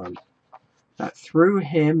chapter 1. That through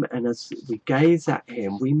him and as we gaze at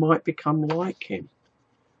him, we might become like him,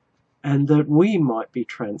 and that we might be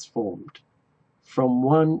transformed from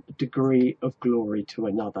one degree of glory to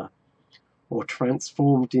another, or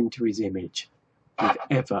transformed into his image with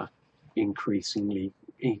ever increasing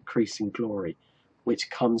glory,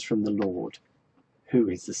 which comes from the Lord, who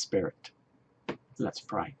is the Spirit. Let's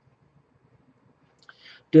pray.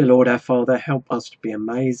 Dear Lord, our Father, help us to be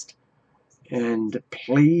amazed and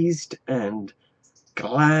pleased and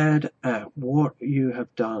glad at what you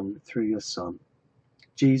have done through your Son.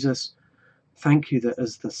 Jesus, thank you that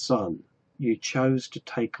as the Son, you chose to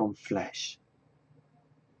take on flesh.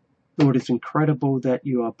 Lord, it's incredible that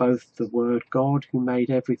you are both the Word God who made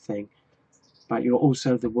everything, but you're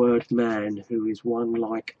also the Word man who is one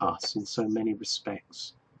like us in so many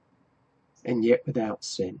respects, and yet without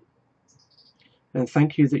sin. And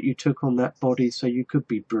thank you that you took on that body so you could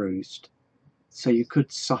be bruised, so you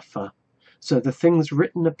could suffer, so the things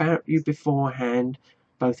written about you beforehand,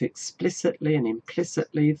 both explicitly and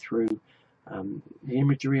implicitly through the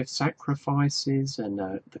imagery of sacrifices and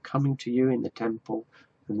the coming to you in the temple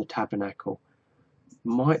and the tabernacle,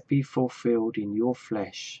 might be fulfilled in your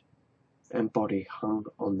flesh and body hung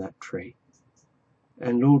on that tree.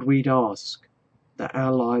 And Lord, we'd ask that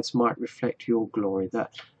our lives might reflect your glory,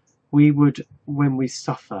 that we would, when we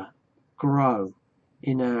suffer, grow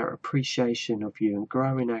in our appreciation of you and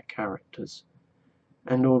grow in our characters.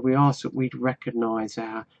 And Lord, we ask that we'd recognize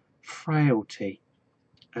our frailty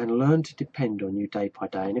and learn to depend on you day by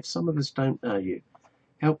day. And if some of us don't know you,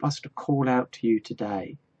 help us to call out to you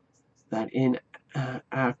today, that in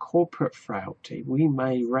our corporate frailty we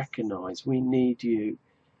may recognize we need you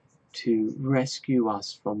to rescue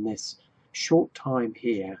us from this short time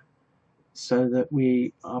here, so that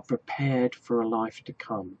we are prepared for a life to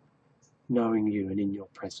come, knowing you and in your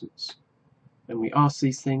presence. And we ask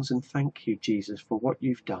these things and thank you, Jesus, for what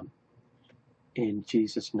you've done. In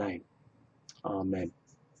Jesus' name, amen.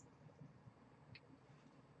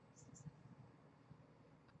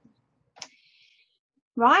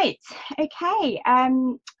 Right, okay.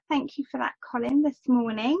 Thank you for that, Colin, this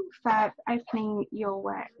morning, for opening your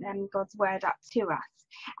word, God's word up to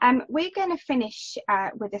us. We're going to finish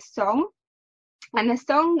with a song. And the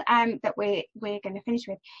song that we're going to finish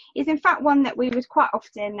with is in fact one that we would quite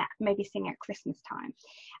often maybe sing at Christmas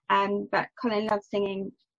time. But Colin loves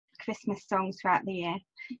singing Christmas songs throughout the year.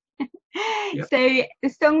 Yep. So the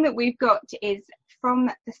song that we've got is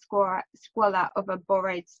From the Squalor of a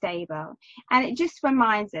Borrowed Stable. And it just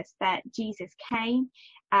reminds us that Jesus came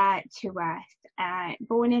to earth,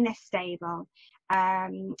 born in a stable, a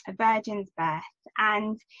virgin's birth.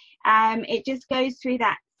 And it just goes through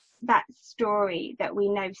that story that we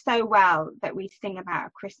know so well, that we sing about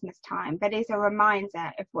at Christmas time, but is a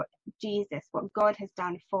reminder of what God has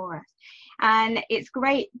done for us. And it's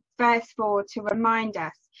great, verse 4, to remind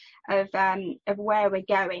us of where we're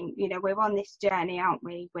going. You know, we're on this journey, aren't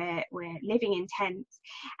we? We're living in tents,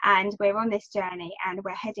 and we're on this journey, and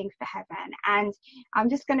we're heading for heaven. And I'm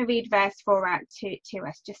just going to read verse 4 out to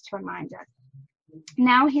us, just to remind us.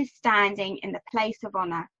 Now he's standing in the place of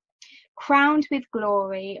honor, crowned with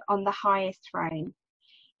glory on the highest throne,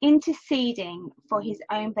 interceding for his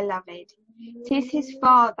own beloved. 'Tis his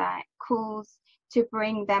Father calls to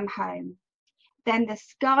bring them home. Then the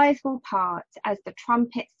skies will part as the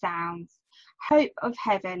trumpet sounds, hope of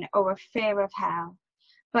heaven or a fear of hell.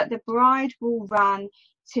 But the bride will run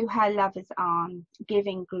to her lover's arm,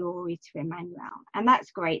 giving glory to Emmanuel. And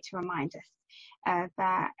that's great to remind us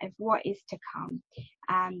of what is to come,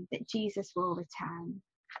 that Jesus will return.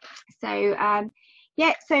 So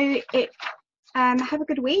have a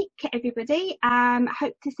good week, everybody.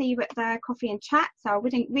 Hope to see you at the coffee and chat. So I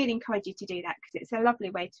would really encourage you to do that, because it's a lovely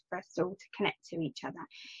way for us all to connect to each other,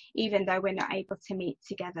 even though we're not able to meet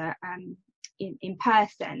together in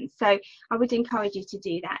person. So I would encourage you to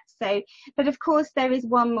do that. So, but of course there is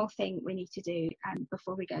one more thing we need to do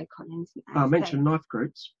before we go, Collins. I mentioned life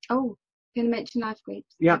groups. Oh, going to mention life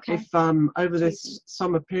groups. Yeah, okay. If over this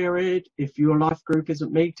summer period, if your life group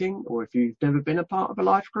isn't meeting, or if you've never been a part of a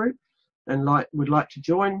life group and would like to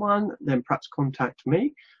join one, then perhaps contact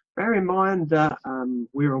me. Bear in mind that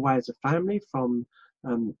we're away as a family from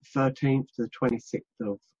 13th to the 26th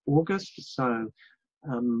of August, so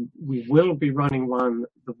we will be running one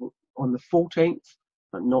on the 14th,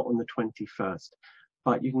 but not on the 21st.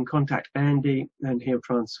 But you can contact Andy and he'll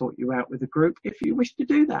try and sort you out with a group if you wish to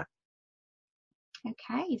do that.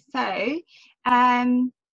 Okay, so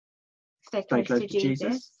stay close to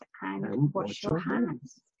Jesus and wash your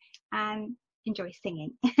hands and enjoy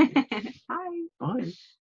singing. Bye. Bye.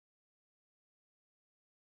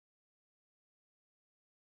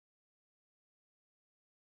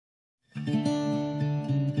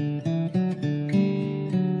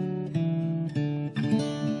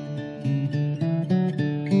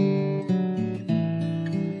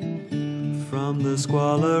 the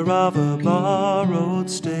squalor of a borrowed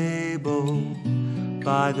stable,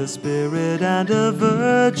 by the Spirit and a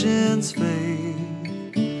virgin's faith,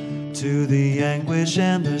 to the anguish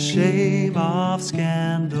and the shame of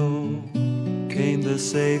scandal, came the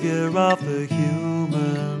Savior of the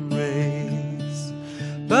human race.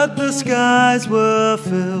 But the skies were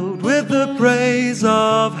filled with the praise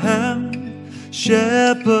of Him.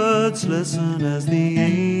 Shepherds listen as the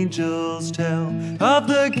angels tell of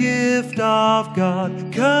the gift of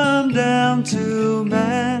God come down to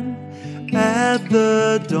man at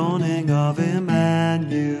the dawning of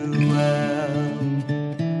Emmanuel.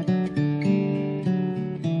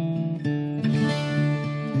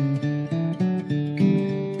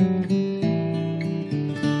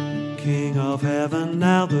 King of heaven,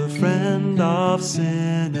 now the friend of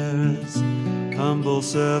sinners, humble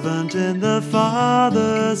servant in the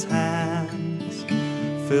Father's hands,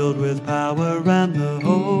 filled with power and the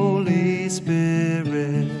Holy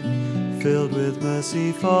Spirit, filled with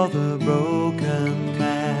mercy for the broken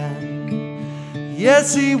man.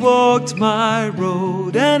 Yes, He walked my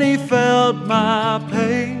road and He felt my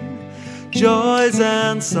pain, joys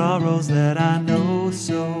and sorrows that I know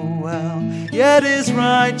so well. Yet His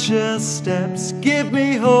righteous steps give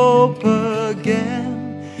me hope again.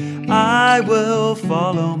 I will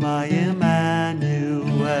follow my Emmanuel.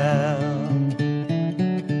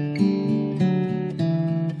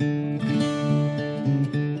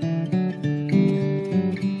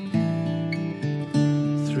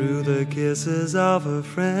 Through the kisses of a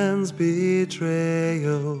friend's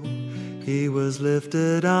betrayal, He was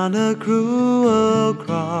lifted on a cruel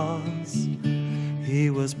cross. He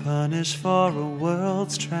was punished for a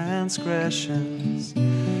world's transgressions.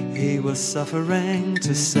 He was suffering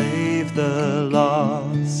to save the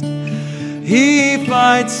lost. He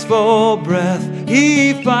fights for breath,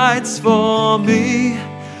 He fights for me,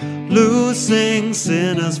 loosing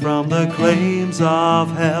sinners from the claims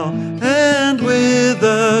of hell. And with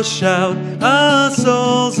a shout, our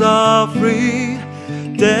souls are free,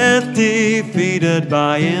 death defeated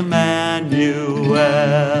by Emmanuel.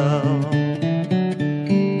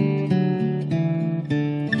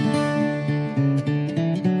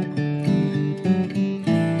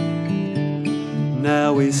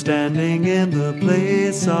 Now He's standing in the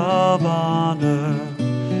place of honor,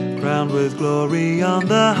 crowned with glory on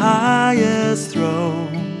the highest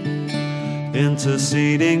throne,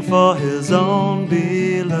 interceding for His own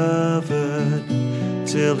beloved,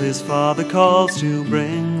 till His Father calls to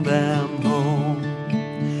bring them home.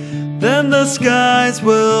 Then the skies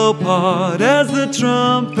will part as the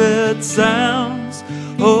trumpet sounds,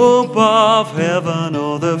 hope of heaven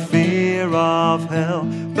or the fear of hell.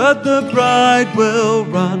 But the bride will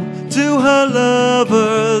run to her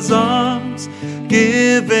lover's arms,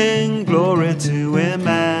 giving glory to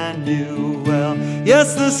Emmanuel.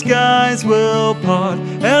 Yes, the skies will part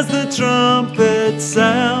as the trumpet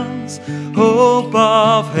sounds, hope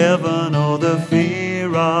of heaven or the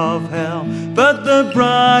fear of hell. But the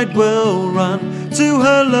bride will run to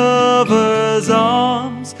her lover's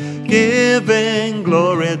arms, giving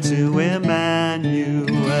glory to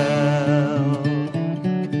Emmanuel.